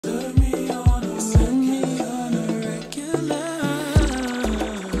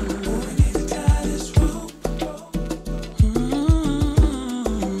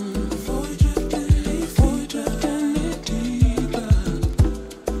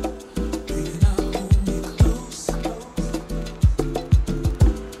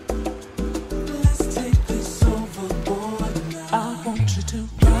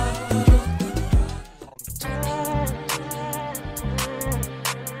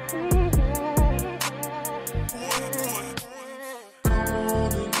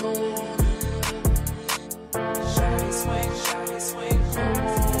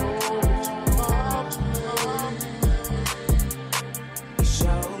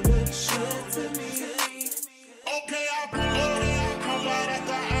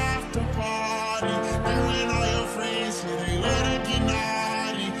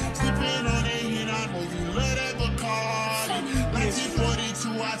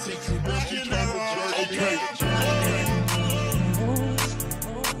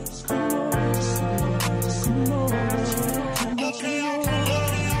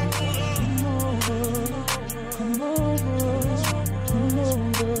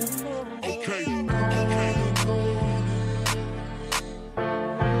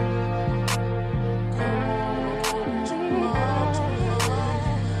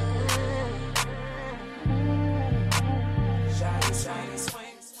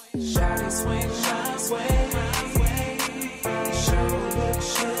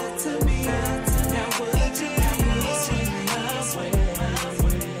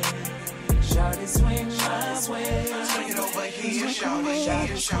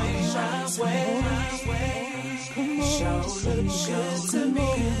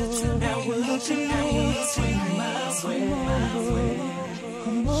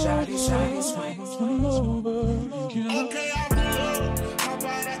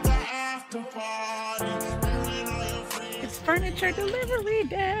It's furniture delivery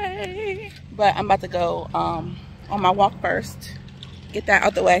day. But I'm about to go on my walk first. Get that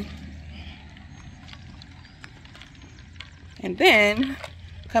out the way. And then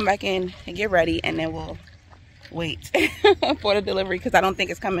come back in and get ready, and then we'll wait for the delivery because I don't think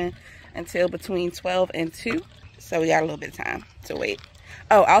it's coming until between 12 and 2. So we got a little bit of time to wait.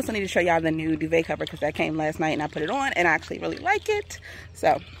 Oh, I also need to show y'all the new duvet cover because that came last night and I put it on and I actually really like it.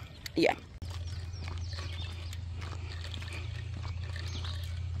 So, yeah.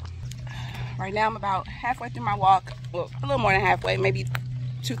 Right now I'm about halfway through my walk. Well, a little more than halfway, maybe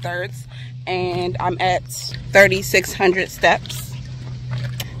 2/3. And I'm at 3,600 steps.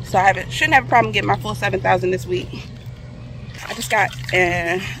 So I shouldn't have a problem getting my full 7,000 this week. I just got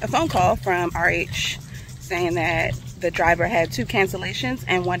a phone call from RH saying that the driver had 2 cancellations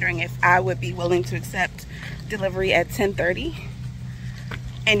and wondering if I would be willing to accept delivery at 10:30.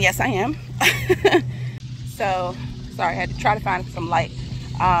 And yes, I am. So, sorry, I had to try to find some light.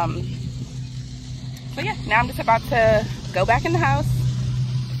 So yeah, now I'm just about to go back in the house,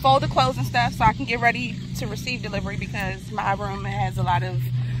 fold the clothes and stuff so I can get ready to receive delivery because my room has a lot of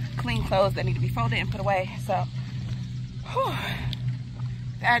clean clothes that need to be folded and put away. So, whew,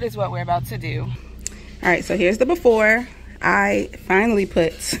 that is what we're about to do. All right, so here's the before. I finally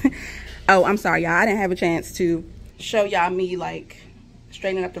put, oh, I'm sorry, y'all. I didn't have a chance to show y'all me like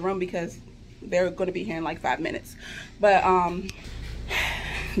straightening up the room because they're going to be here in like 5 minutes. But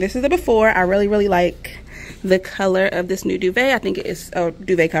this is the before. I really, really like the color of this new duvet. I think it is, oh,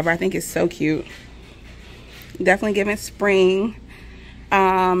 duvet cover. I think it's so cute. Definitely giving spring.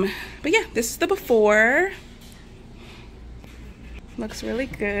 But yeah, this is the before. Looks really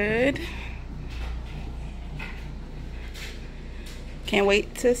good. Can't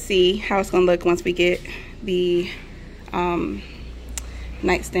wait to see how it's gonna look once we get the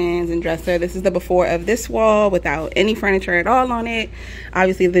nightstands and dresser. This is the before of this wall without any furniture at all on it.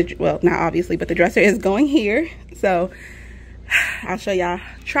 Obviously, well, not obviously, but the dresser is going here. So I'll show y'all,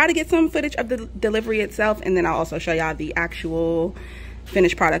 try to get some footage of the delivery itself, and then I'll also show y'all the actual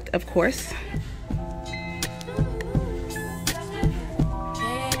finished product, of course.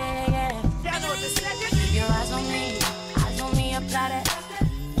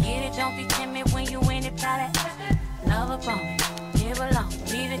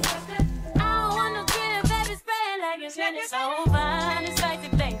 It's so fine, it's spicy,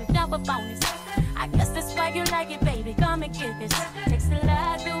 baby, double bonus. I guess that's why you like it, baby. Come and give it. Takes a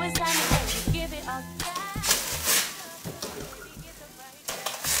lot, do it's time to give it all.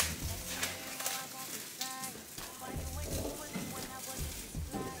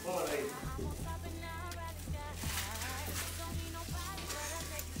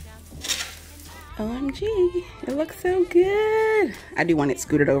 OMG, it looks so good. I do want it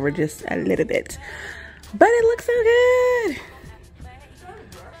scooted over just a little bit, but it looks so good.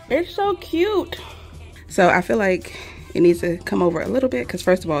 It's so cute. So I feel like it needs to come over a little bit because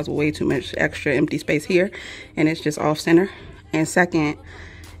first of all, it's way too much extra empty space here and it's just off center. And second,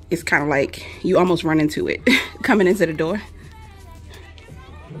 it's kind of like you almost run into it coming into the door.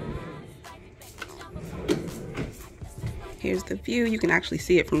 Here's the view. You can actually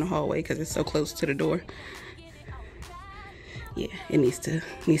see it from the hallway because it's so close to the door. Yeah, it needs to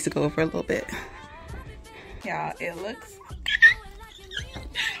go over a little bit. Y'all, it looks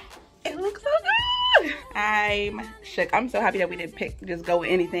so good. I'm shook. I'm so happy that we didn't just go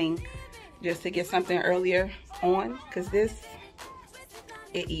with anything just to get something earlier on, because this,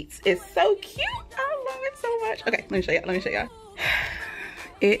 it eats. It's so cute. I love it so much. Okay, let me show y'all.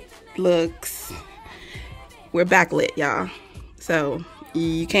 It looks, we're backlit, y'all, so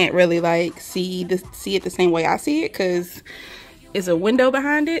you can't really like see it the same way I see it, because is a window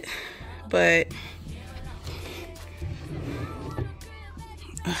behind it, but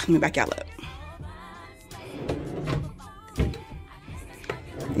let me back y'all up.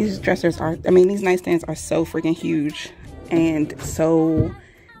 These dressers are, I mean, these nightstands are so freaking huge and so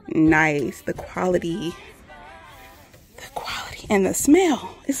nice. The quality and the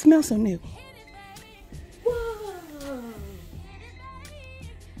smell. It smells so new. Whoa.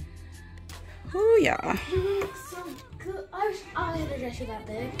 Ooh, y'all. You look so good. I had a dresser that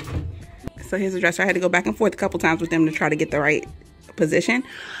big. So here's the dresser. I had to go back and forth a couple times with them to try to get the right position,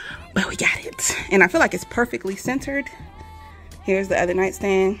 but we got it. And I feel like it's perfectly centered. Here's the other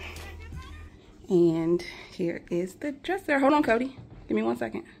nightstand. And here is the dresser. Hold on, Cody. Give me 1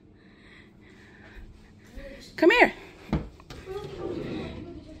 second. Come here.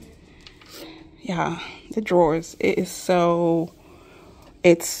 Yeah, the drawers. It's so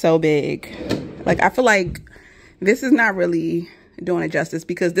big. Like, I feel like this is not really doing it justice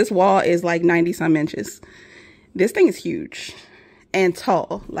because this wall is like 90 some inches. This thing is huge and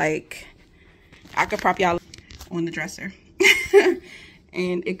tall. Like, I could prop y'all on the dresser.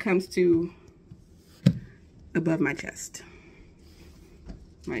 And it comes to above my chest.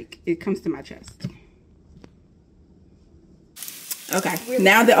 Like, it comes to my chest. Okay,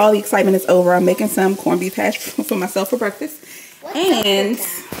 now that all the excitement is over, I'm making some corned beef hash for myself for breakfast. And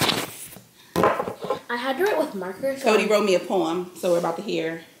I had to write with markers. Cody wrote me a poem, so we're about to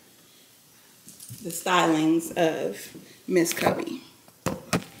hear the stylings of Miss Cubby.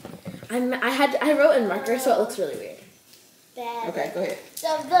 I wrote in marker, so it looks really weird. Okay, go ahead.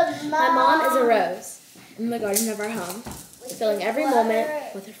 My mom is a rose in the garden of our home, filling every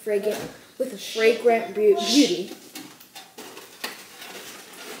moment with a fragrant beauty.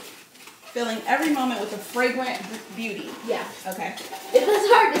 Filling every moment with a fragrant beauty. Yeah. Okay. It was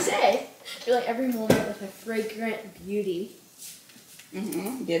hard to say. Filling every moment with a fragrant beauty.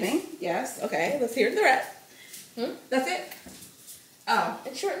 Giving. Yes. Okay. Let's hear the rest. That's it? Oh.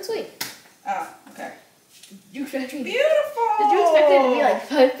 It's short and sweet. Oh, okay. Beautiful. Did Beautiful. you expect it to be like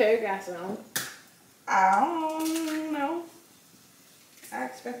 5 paragraphs long? I don't know. I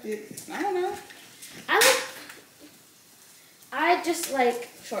don't know. I just like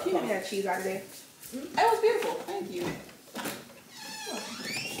short You poems. had cheese out of there. That was beautiful. Thank you.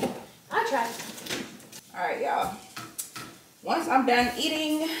 I tried. Alright, y'all. Once I'm done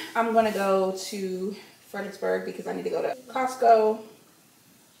eating, I'm going to go to Fredericksburg because I need to go to Costco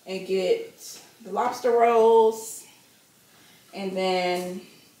and get the lobster rolls. And then,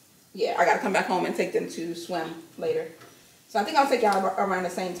 yeah, I got to come back home and take them to swim later. So I think I'll take y'all around the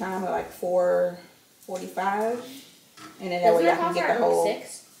same time at like 4:45. And then that way y'all can get the whole,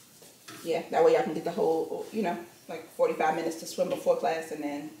 6? yeah, that way y'all can get the whole, you know, like 45 minutes to swim before class and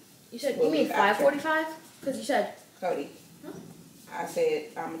then. You mean 5:45? Because you said. Cody, huh? I said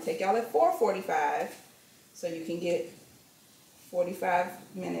I'm going to take y'all at 4:45 so you can get 45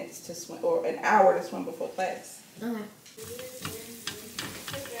 minutes to swim, or an hour to swim before class. Okay.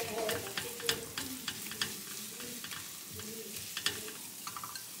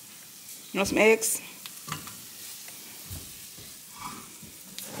 You want some eggs?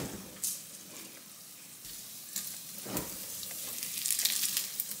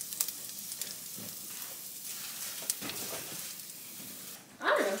 I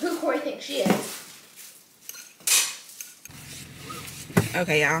don't know who Corey thinks she is.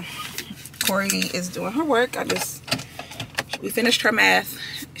 Okay, y'all. Corey is doing her work. We finished her math.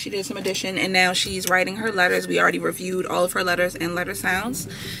 She did some addition, and now she's writing her letters. We already reviewed all of her letters and letter sounds.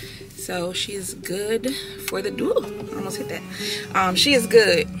 So she's good for the duel. Almost hit that. She is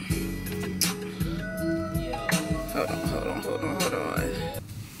good. Hold on.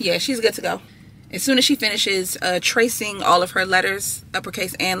 Yeah, she's good to go. As soon as she finishes tracing all of her letters,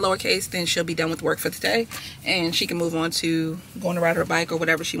 uppercase and lowercase, then she'll be done with work for the day. And she can move on to going to ride her bike or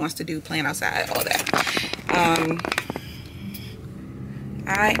whatever she wants to do, playing outside, all that.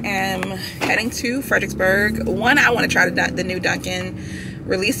 I am heading to Fredericksburg. I want to try the new Dunkin'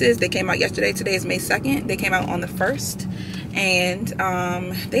 releases. They came out yesterday. Today is May 2nd. They came out on the 1st. And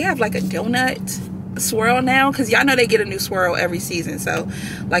they have like a donut swirl now, because y'all know they get a new swirl every season. So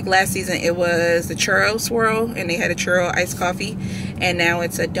like last season it was the churro swirl, and they had a churro iced coffee, and now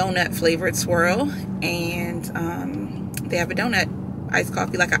it's a donut flavored swirl. And they have a donut iced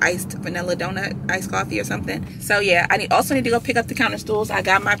coffee, like an iced vanilla donut iced coffee or something. So yeah, I also need to go pick up the counter stools. I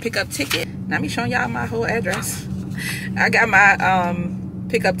got my pickup ticket. Now me showing y'all my whole address. I got my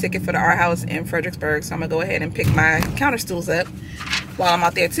pickup ticket for the Arhaus in Fredericksburg, so I'm gonna go ahead and pick my counter stools up while I'm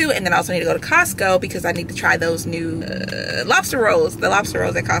out there too. And then I also need to go to Costco because I need to try those new lobster rolls, the lobster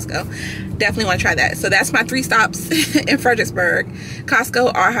rolls at Costco. Definitely want to try that. So that's my 3 stops in Fredericksburg: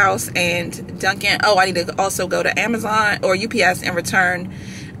 Costco, Arhaus, and Dunkin'. Oh, I need to also go to Amazon or UPS and return,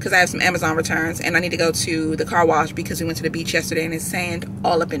 because I have some Amazon returns. And I need to go to the car wash because we went to the beach yesterday and it's sand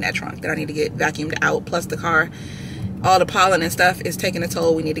all up in that trunk that I need to get vacuumed out. Plus the car, all the pollen and stuff is taking a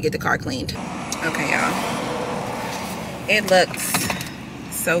toll. We need to get the car cleaned. Okay, y'all. It looks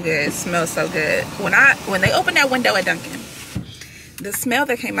so good. It smells so good. When they opened that window at Dunkin', the smell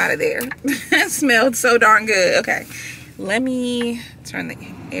that came out of there smelled so darn good. Okay, let me turn the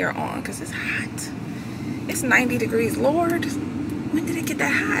air on because it's hot. It's 90 degrees. Lord, when did it get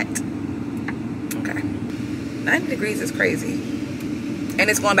that hot? Okay, 90 degrees is crazy. And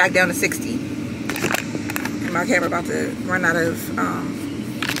it's going back down to 60. And my camera about to run out of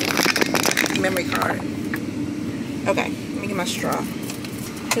memory card. Okay, let me get my straw.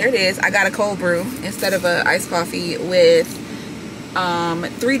 Here it is. I got a cold brew instead of a iced coffee with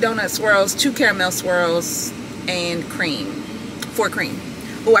 3 donut swirls, 2 caramel swirls, and cream. 4 cream.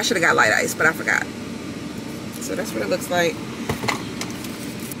 Oh, I should have got light ice, but I forgot. So that's what it looks like.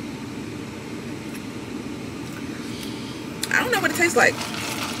 I don't know what it tastes like.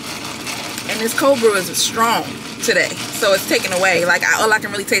 And this cold brew is strong today, so it's taken away. Like, all I can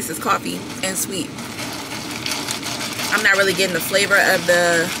really taste is coffee and sweet. I'm not really getting the flavor of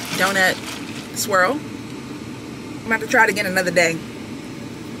the donut swirl. I'm about to try it again another day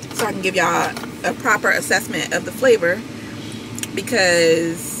so I can give y'all a proper assessment of the flavor,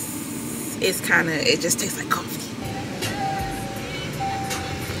 because it just tastes like coffee.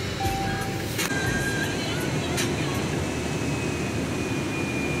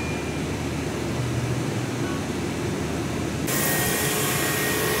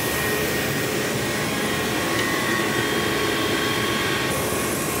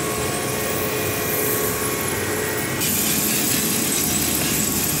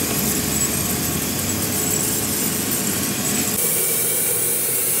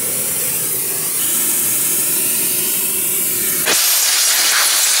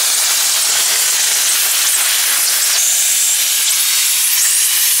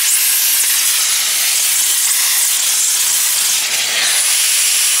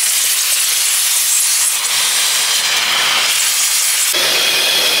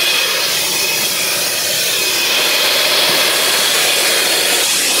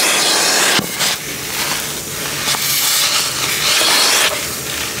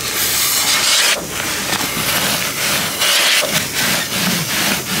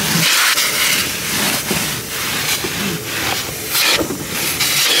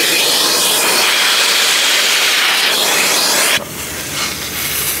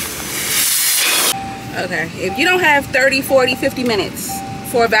 Okay, if you don't have 30, 40, 50 minutes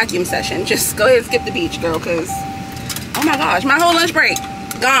for a vacuum session, just go ahead and skip the beach, girl, because, oh my gosh, my whole lunch break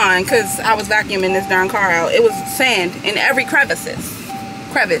gone because I was vacuuming this darn car out. It was sand in every crevice is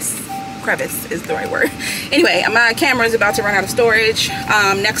the right word. Anyway, my camera is about to run out of storage.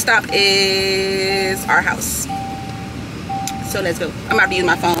 Next stop is our house. So let's go. I'm about to use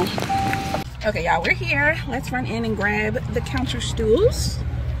my phone. Okay, y'all, we're here. Let's run in and grab the counter stools.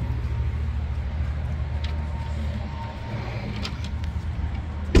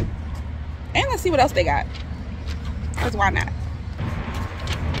 And let's see what else they got. Because why not?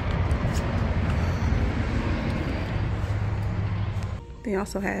 They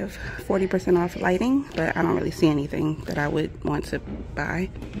also have 40% off lighting, but I don't really see anything that I would want to buy.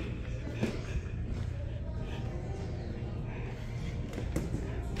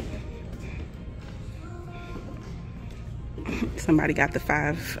 Somebody got the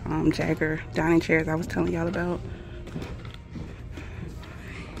 5 Jagger dining chairs I was telling y'all about.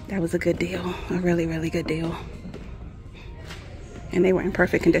 That was a good deal, a really, really good deal. And they were in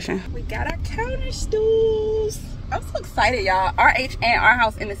perfect condition. We got our counter stools. I'm so excited, y'all. RH and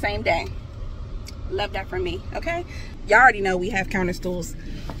Arhaus in the same day. Love that for me, okay? Y'all already know we have counter stools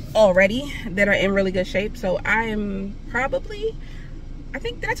already that are in really good shape. So I am probably, I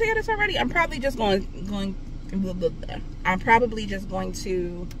think, did I tell you this already? I'm probably just I'm probably just going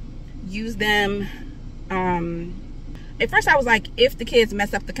to use them. At first I was like, if the kids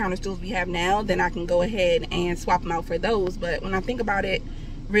mess up the counter stools we have now, then I can go ahead and swap them out for those. But when I think about it,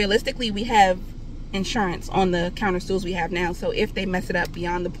 realistically, we have insurance on the counter stools we have now. So if they mess it up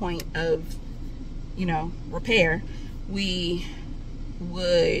beyond the point of, you know, repair, we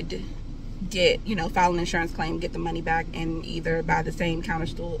would get, you know, file an insurance claim, get the money back, and either buy the same counter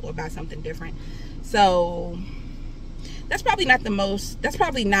stool or buy something different. So that's probably not the most, that's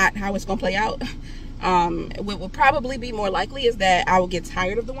probably not how it's gonna play out. What will probably be more likely is that I will get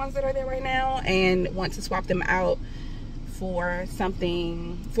tired of the ones that are there right now and want to swap them out for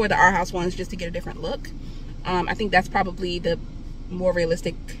something, for the Arhaus ones, just to get a different look. I think that's probably the more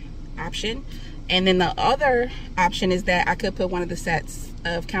realistic option. And then the other option is that I could put one of the sets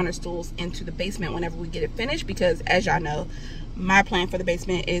of counter stools into the basement whenever we get it finished, because as y'all know, my plan for the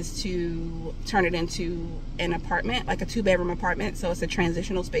basement is to turn it into an apartment, like a 2-bedroom apartment. So it's a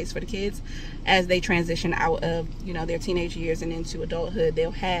transitional space for the kids as they transition out of, you know, their teenage years and into adulthood.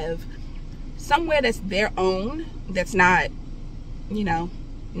 They'll have somewhere that's their own, that's not, you know,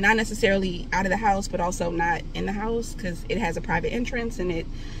 not necessarily out of the house, but also not in the house, because it has a private entrance, and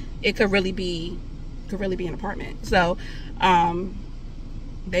it could really be an apartment. So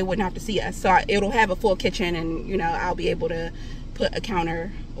they wouldn't have to see us. So it'll have a full kitchen, and, you know, I'll be able to put a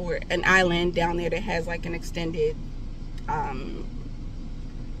counter or an island down there that has like an extended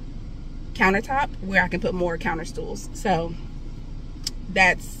countertop where I can put more counter stools. So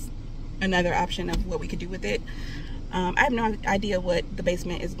that's another option of what we could do with it. I have no idea what the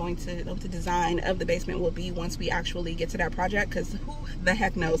basement is going to, the design of the basement will be once we actually get to that project, because who the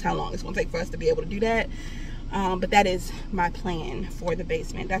heck knows how long it's going to take for us to be able to do that. But that is my plan for the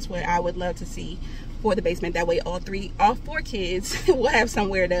basement. That's what I would love to see for the basement. That way all 4 kids will have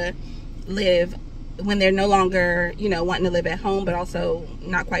somewhere to live when they're no longer, you know, wanting to live at home, but also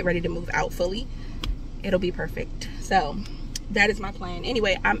not quite ready to move out fully. It'll be perfect. So that is my plan.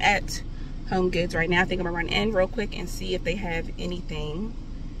 Anyway, I'm at Home Goods right now. I think I'm gonna run in real quick and see if they have anything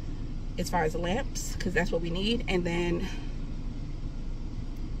as far as the lamps, because that's what we need. And then,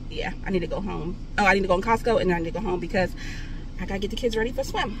 yeah, I need to go home. Oh, I need to go in Costco, and then I need to go home because I gotta get the kids ready for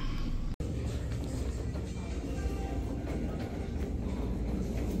swim.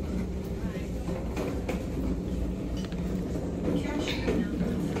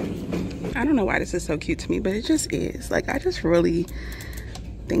 I don't know why this is so cute to me, but it just is. Like, I just really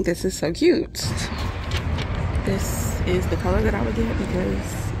think this is so cute. This is the color that I would get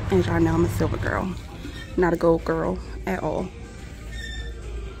because, as y'all know, I'm a silver girl, not a gold girl at all.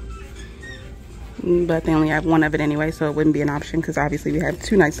 But they only have one of it anyway, so it wouldn't be an option, because obviously we have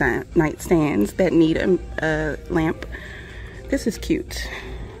 2 nightstands that need a lamp. This is cute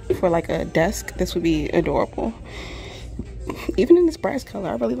for like a desk. This would be adorable. Even in this brass color,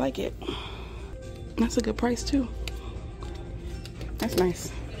 I really like it. That's a good price too. That's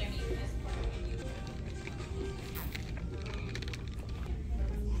nice.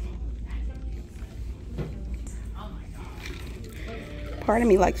 Part of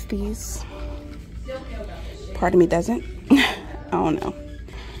me likes these. Part of me doesn't. I don't know.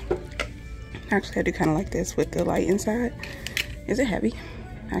 Actually, I do kind of like this with the light inside. Is it heavy?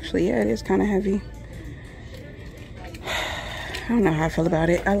 Actually, yeah, it is kind of heavy. I don't know how I feel about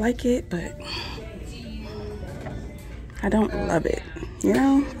it. I like it, but I don't love it, you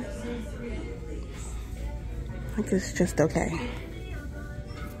know? Like, it's just okay.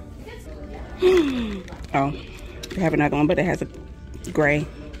 Oh, they have another one, but it has a gray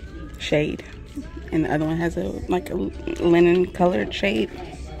shade. And the other one has like a linen colored shade.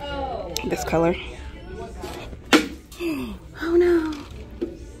 This color. Oh no.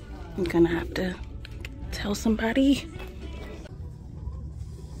 I'm gonna have to tell somebody.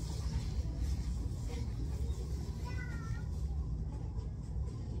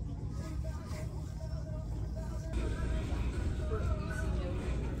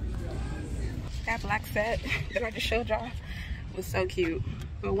 That black set that I just showed y'all was so cute.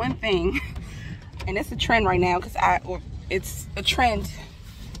 But one thing, and it's a trend right now, it's a trend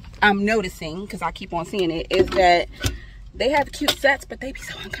I'm noticing because I keep on seeing it, is that they have cute sets, but they be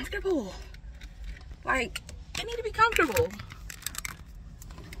so uncomfortable. Like, they need to be comfortable.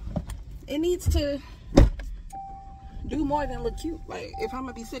 It needs to do more than look cute. Like, if I'm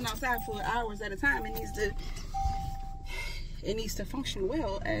gonna be sitting outside for hours at a time, it needs to function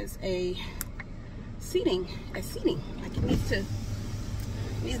well as a seating. Like, it needs to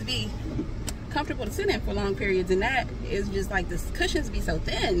be comfortable to sit in for long periods, and that is just like, the cushions be so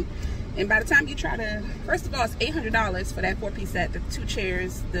thin, and by the time you try to, first of all, it's $800 for that 4-piece set, the 2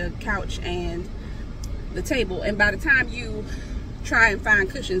 chairs, the couch, and the table, and by the time you try and find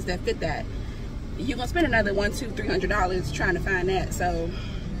cushions that fit that, you're gonna spend another $100, $200, $300 trying to find that. So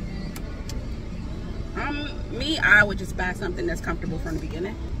I would just buy something that's comfortable from the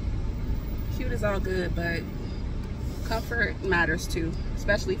beginning. Cute is all good, but comfort matters too,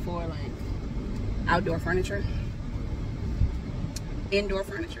 especially for like outdoor furniture, indoor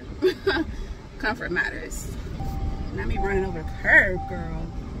furniture. Comfort matters. Not me running over the curb, girl.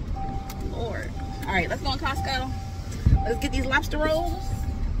 Lord. All right, let's go in Costco. Let's get these lobster rolls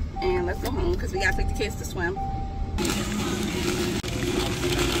and let's go home because we gotta take the kids to swim.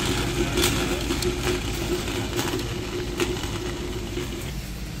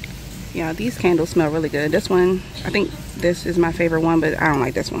 Yeah, these candles smell really good. This one, I think this is my favorite one, but I don't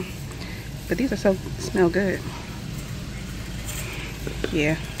like this one. But these are smell good.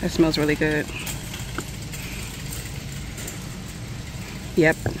 Yeah, that smells really good.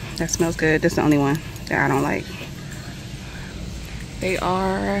 Yep, that smells good. This is the only one that I don't like. They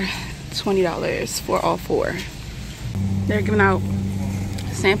are $20 for all 4. They're giving out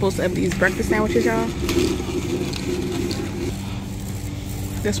samples of these breakfast sandwiches, y'all.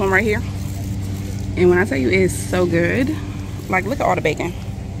 This one right here. And when I tell you it's so good, like look at all the bacon.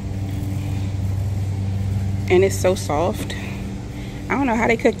 And it's so soft. I don't know how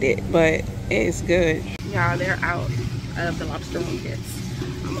they cooked it, but it's good. Y'all, they're out of the lobster roll kits.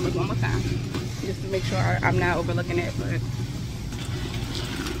 I'm gonna look one more time just to make sure I'm not overlooking it, but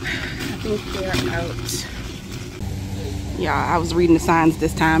I think they're out. Yeah, I was reading the signs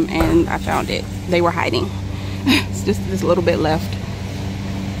this time and I found it. They were hiding. It's just this little bit left.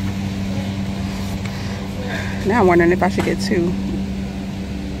 Now I'm wondering if I should get 2.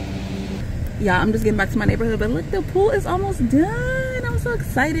 Yeah, I'm just getting back to my neighborhood, but look, the pool is almost done. I'm so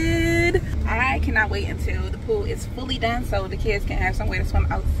excited. I cannot wait until the pool is fully done so the kids can have somewhere to swim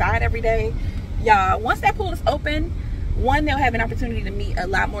outside every day. Y'all, once that pool is open, 1, they'll have an opportunity to meet a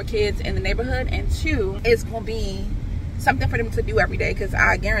lot more kids in the neighborhood, and 2, it's gonna be something for them to do every day, because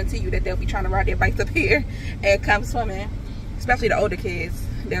I guarantee you that they'll be trying to ride their bikes up here and come swimming, especially the older kids.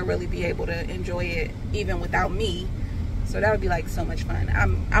 They'll really be able to enjoy it even without me. So that would be like so much fun.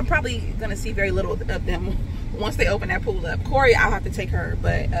 I'm probably gonna see very little of them once they open that pool up. Corey, I'll have to take her,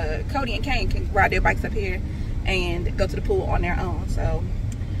 but Cody and Kane can ride their bikes up here and go to the pool on their own. So,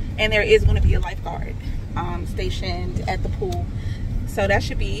 and there is going to be a lifeguard stationed at the pool, so that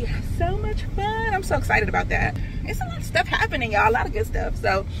should be so much fun. I'm so excited about that. It's a lot of stuff happening, y'all, a lot of good stuff.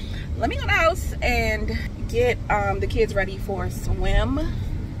 So let me go in the house and get the kids ready for a swim,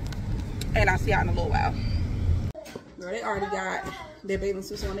 and I'll see y'all in a little while. Girl, they already got their bathing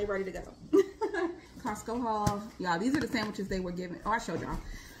suits on. They ready to go. Costco haul. Y'all, these are the sandwiches they were giving. Oh, I showed y'all.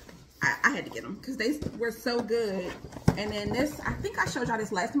 I had to get them because they were so good. And then this, I think I showed y'all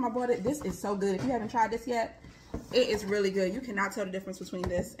this last time I bought it. This is so good. If you haven't tried this yet, it is really good. You cannot tell the difference between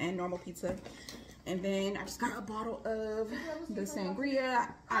this and normal pizza. And then I just got a bottle of the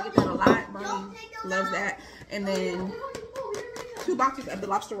sangria. I get that a lot. Bernie loves that. And then 2 boxes of the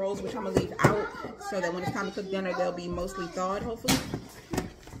lobster rolls, which I'm gonna leave out so that when it's time to cook dinner, they'll be mostly thawed, hopefully.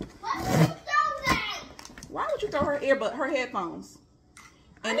 Why would you throw her headphones?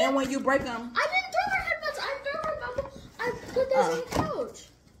 And then when you break them, I didn't throw her headphones. I threw her bubble. I put those on the couch.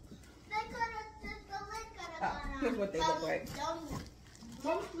 Here's what they look like.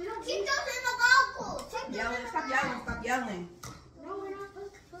 We don't keep those in the goggles. Yelling, stop yelling, stop yelling. No, we're not.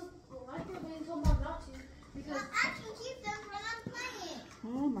 I can't wait until Mom not to. Because I can keep them when I'm playing.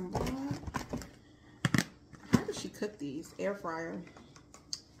 Oh my god. How does she cook these? Air fryer.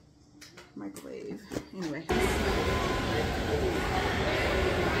 Microwave. Anyway.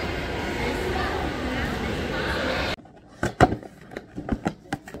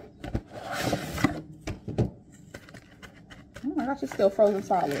 Oh my gosh, it's still frozen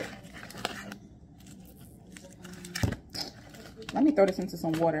solid. Let me throw this into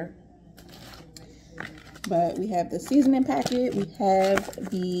some water. But we have the seasoning packet, we have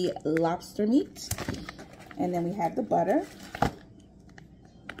the lobster meat, and then we have the butter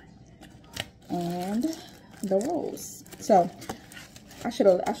and the rolls. So I should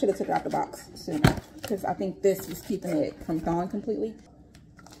have took it out the box sooner because I think this is keeping it from thawing completely.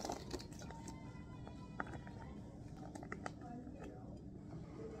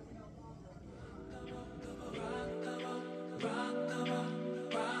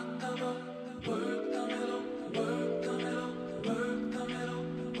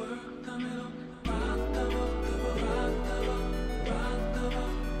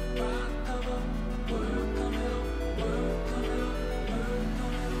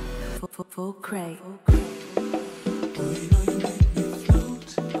 Full crate.